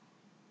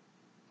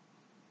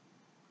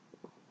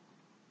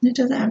 It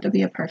doesn't have to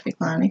be a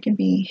perfect line. It can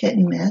be hit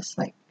and miss,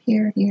 like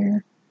here,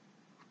 here,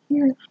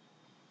 here.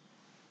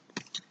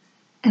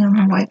 And I'm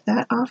going to wipe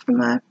that off from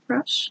my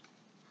brush.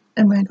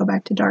 I'm going to go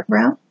back to dark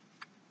brown.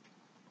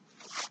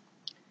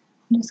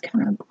 And just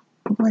kind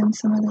of blend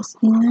some of this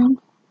in.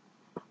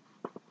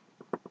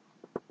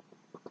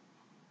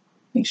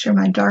 Make sure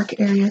my dark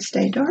areas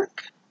stay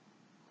dark.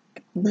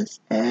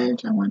 This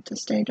edge I want to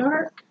stay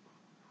dark.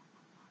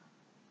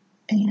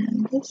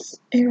 And this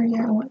area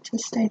I want to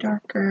stay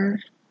darker.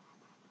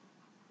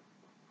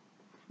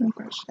 I'm going to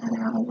brush that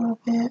out a little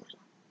bit.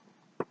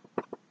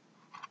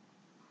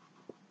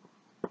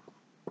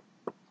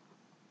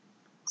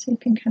 So you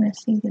can kind of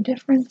see the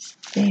difference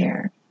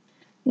there.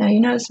 Now you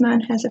notice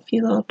mine has a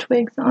few little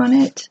twigs on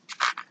it.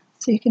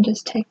 So you can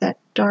just take that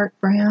dark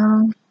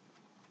brown,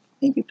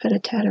 maybe put a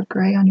tad of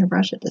gray on your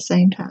brush at the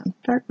same time.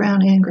 Dark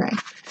brown and gray.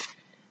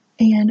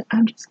 And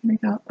I'm just going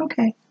to go,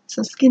 okay,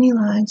 so skinny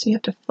lines, so you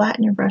have to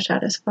flatten your brush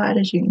out as flat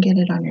as you can get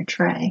it on your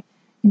tray.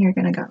 And you're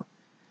going to go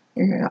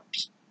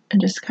and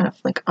just kind of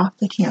flick off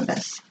the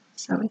canvas.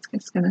 So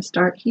it's going to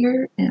start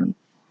here and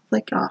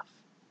flick off.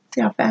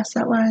 See how fast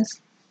that was?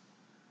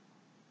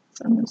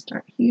 So I'm going to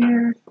start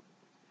here,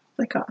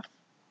 flick off.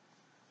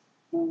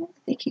 I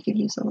think you could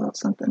use a little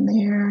something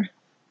there.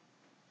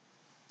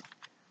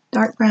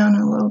 Dark brown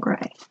and a little gray.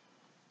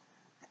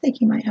 I think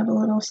you might have a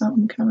little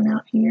something coming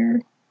out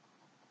here.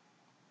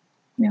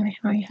 You know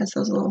how he has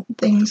those little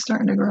things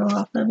starting to grow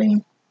off of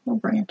him, little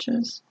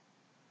branches.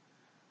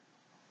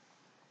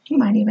 He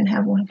might even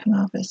have one come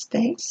off his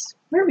face.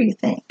 Wherever you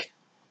think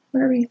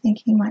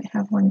he might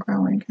have one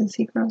growing, because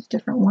he grows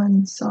different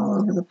ones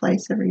all over the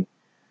place every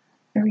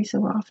so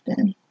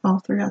often, all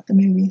throughout the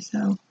movie.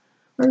 So,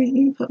 or you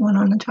can put one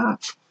on the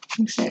top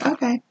and say,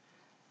 okay, I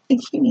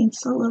think he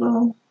needs a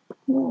little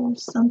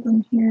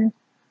something here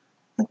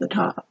at the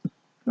top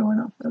growing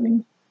off of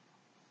him.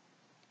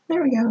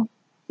 There we go.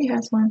 He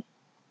has one.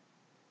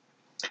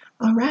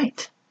 All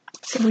right.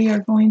 So we are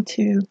going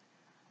to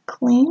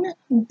clean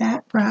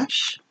that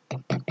brush.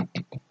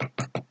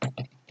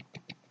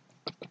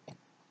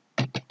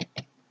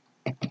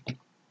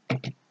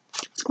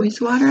 Squeeze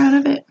the water out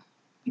of it.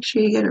 Make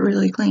sure you get it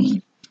really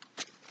clean.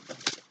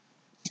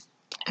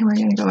 And we're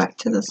going to go back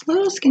to this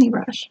little skinny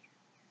brush.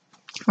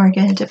 We're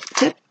going to dip the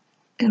tip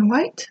in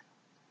white,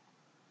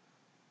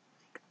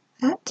 like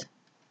that,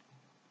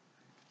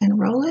 and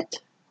roll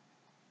it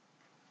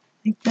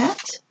like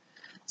that.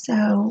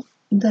 So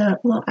the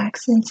little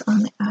accents on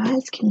the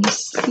eyes, can you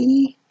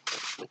see?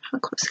 How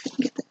close can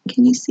you get that?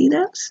 Can you see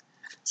those?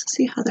 So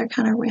see how they're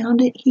kind of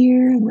rounded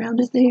here and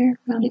rounded there,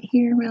 rounded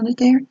here, rounded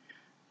there?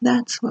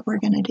 That's what we're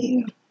going to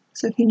do.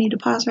 So if you need to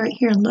pause right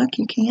here and look,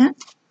 you can.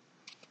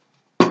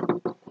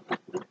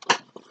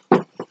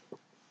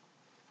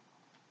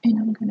 And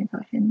I'm going to go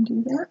ahead and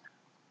do that.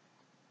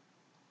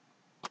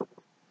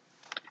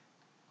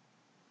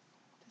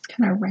 Just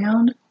kind of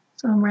round.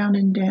 So I'm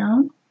rounding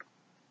down up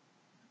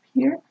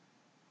here.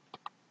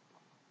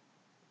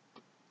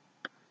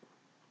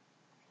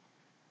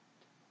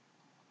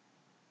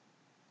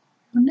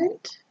 Round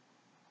it.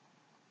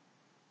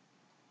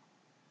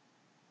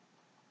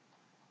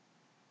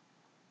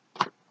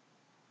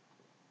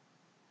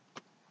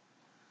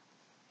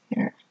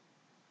 Here.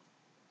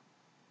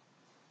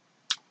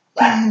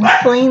 And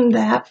clean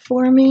that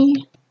for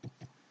me.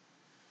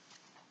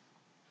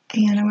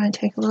 And I'm going to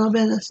take a little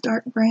bit of this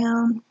dark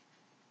brown,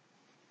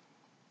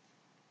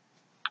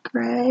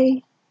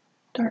 gray,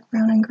 dark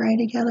brown and gray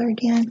together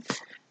again.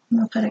 I'm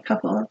going to put a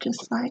couple of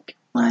just like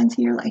lines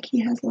here, like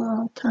he has a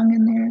little tongue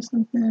in there or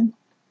something.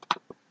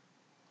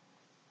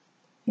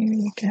 Here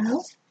you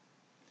go.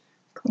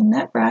 Clean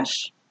that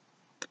brush.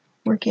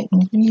 We're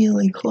getting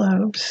really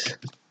close.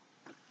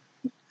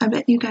 I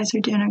bet you guys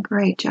are doing a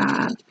great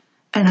job.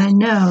 And I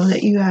know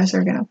that you guys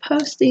are going to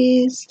post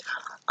these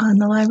on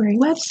the library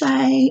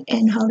website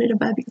and hold it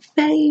above your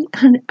face,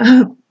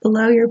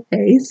 below your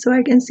face, so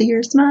I can see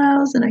your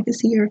smiles and I can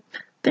see your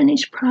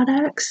finished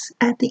products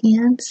at the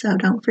end. So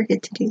don't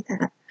forget to do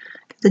that,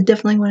 because I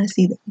definitely want to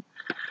see them.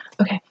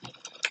 Okay,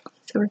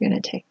 so we're going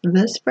to take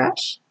this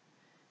brush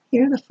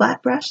here, the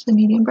flat brush, the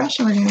medium brush,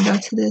 and we're going to go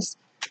to this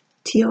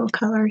teal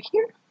color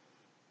here.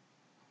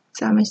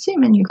 So I'm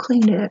assuming you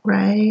cleaned it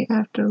right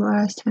after the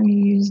last time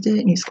you used it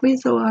and you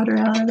squeezed the water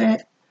out of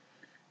it.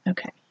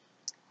 Okay,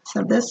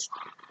 So this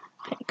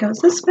goes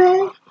this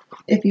way.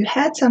 If you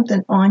had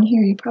something on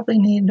here, you probably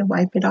needed to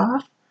wipe it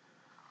off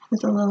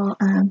with a little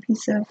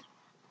piece of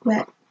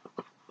wet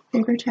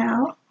paper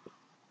towel.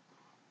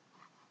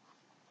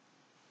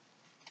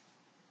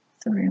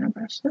 So we're going to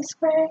brush this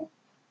way.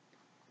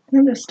 And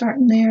I'm just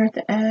starting there at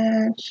the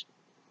edge.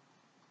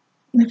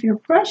 And if your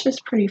brush is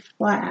pretty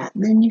flat,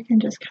 then you can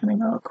just kind of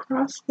go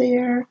across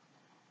there,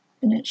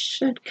 and it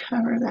should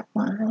cover that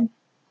line.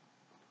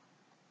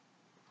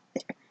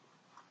 There.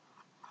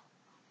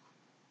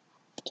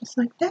 Just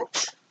like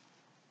that.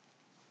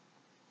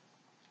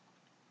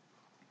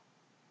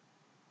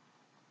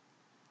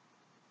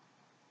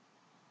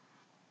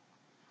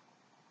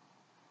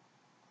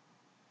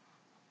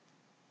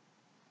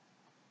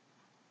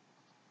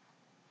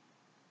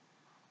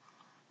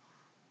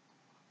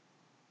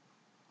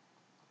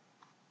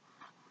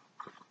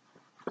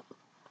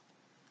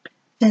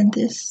 And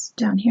this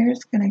down here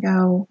is going to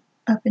go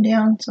up and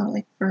down, so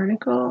like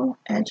vertical,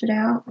 edge it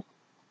out.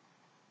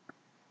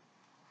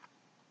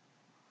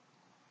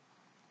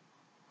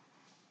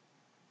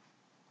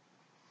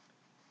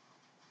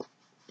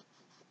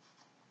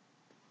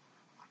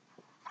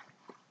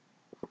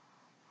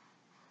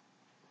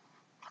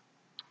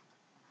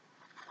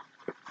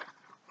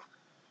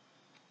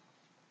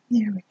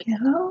 There we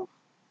go.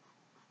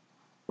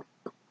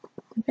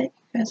 I bet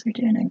you guys are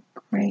doing a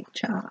great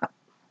job.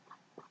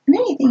 And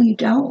anything you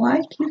don't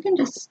like, you can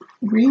just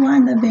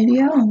rewind the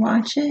video and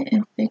watch it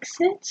and fix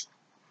it.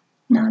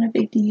 Not a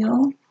big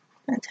deal.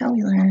 That's how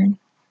we learn.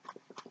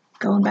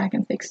 Going back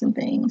and fixing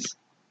things.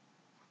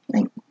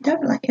 Like,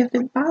 definitely, if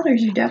it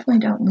bothers you, definitely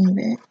don't leave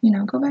it. You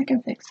know, go back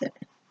and fix it.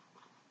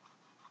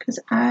 Because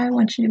I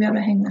want you to be able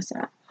to hang this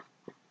up.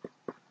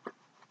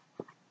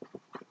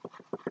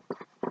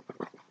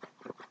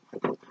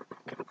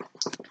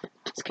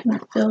 Just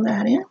kind of fill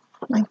that in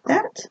like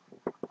that.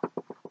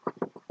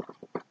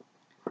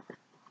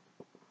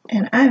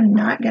 And I'm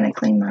not going to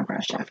clean my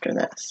brush after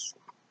this.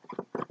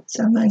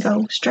 So I'm going to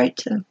go straight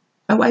to,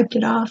 I wiped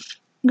it off.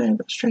 I'm going to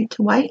go straight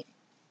to white.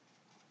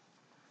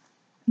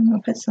 I'm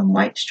going to put some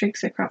white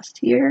streaks across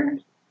here.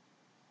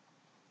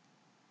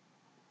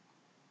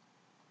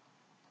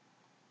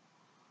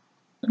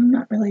 I'm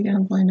not really going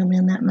to blend them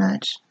in that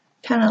much.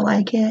 Kind of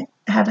like it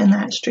having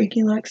that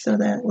streaky look so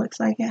that it looks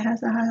like it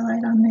has a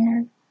highlight on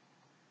there.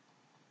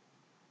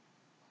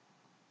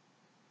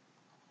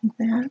 Like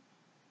that.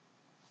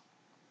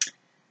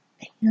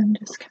 And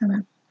just kind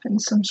of putting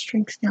some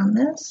streaks down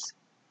this.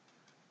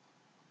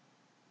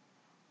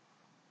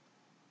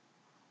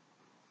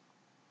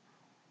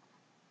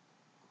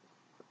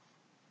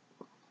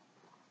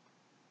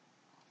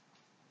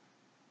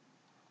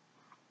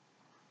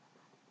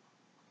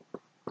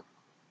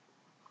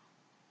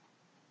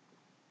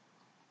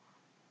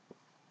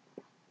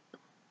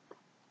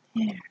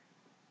 There.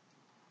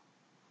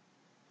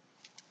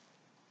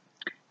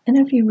 And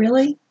if you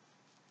really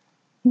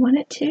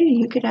wanted to,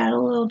 you could add a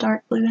little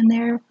dark blue in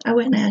there. I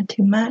wouldn't add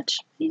too much.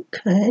 You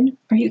could.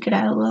 Or you could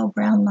add a little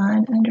brown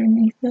line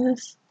underneath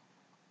this.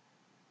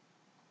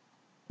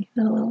 You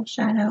put a little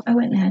shadow. I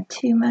wouldn't add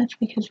too much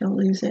because you'll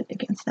lose it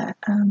against that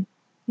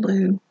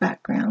blue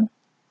background.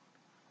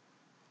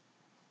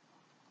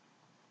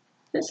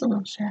 Just a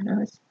little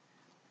shadow.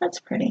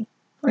 That's pretty.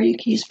 Or you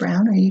could use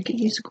brown, or you could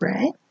use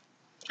gray.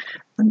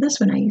 On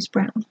this one I use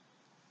brown.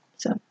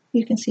 So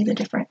you can see the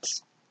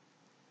difference.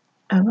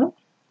 Oh.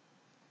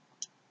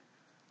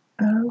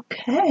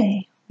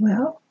 Okay,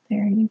 well,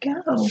 there you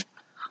go.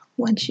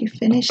 Once you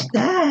finish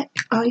that,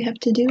 all you have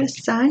to do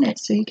is sign it.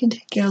 So you can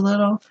take your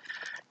little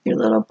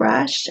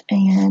brush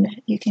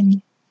and you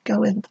can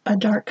go with a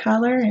dark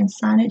color and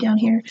sign it down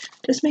here.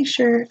 Just make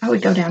sure, I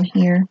would go down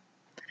here.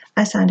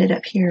 I signed it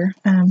up here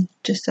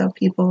just so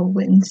people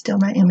wouldn't steal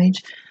my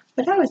image.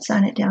 But I would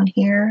sign it down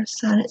here,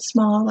 sign it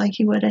small like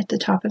you would at the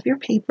top of your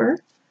paper,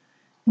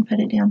 and put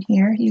it down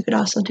here. You could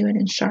also do it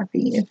in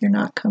Sharpie if you're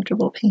not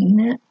comfortable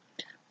painting it.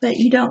 But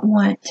you don't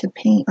want to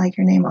paint like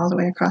your name all the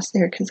way across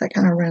there because that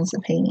kind of ruins the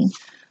painting.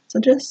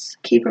 So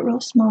just keep it real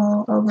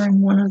small over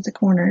in one of the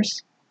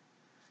corners.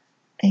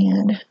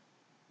 And,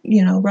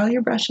 you know, roll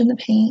your brush in the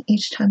paint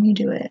each time you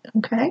do it,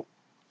 okay?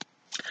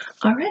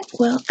 All right,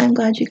 well, I'm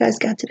glad you guys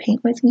got to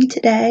paint with me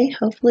today.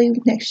 Hopefully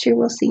next year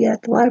we'll see you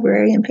at the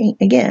library and paint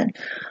again.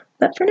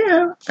 But for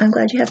now, I'm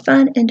glad you have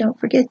fun, and don't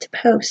forget to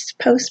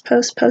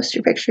post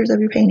your pictures of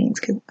your paintings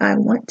because I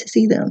want to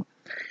see them.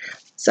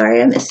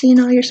 Sorry I miss seeing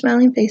all your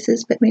smiling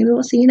faces, but maybe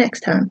we'll see you next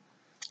time.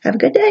 Have a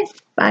good day.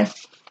 Bye.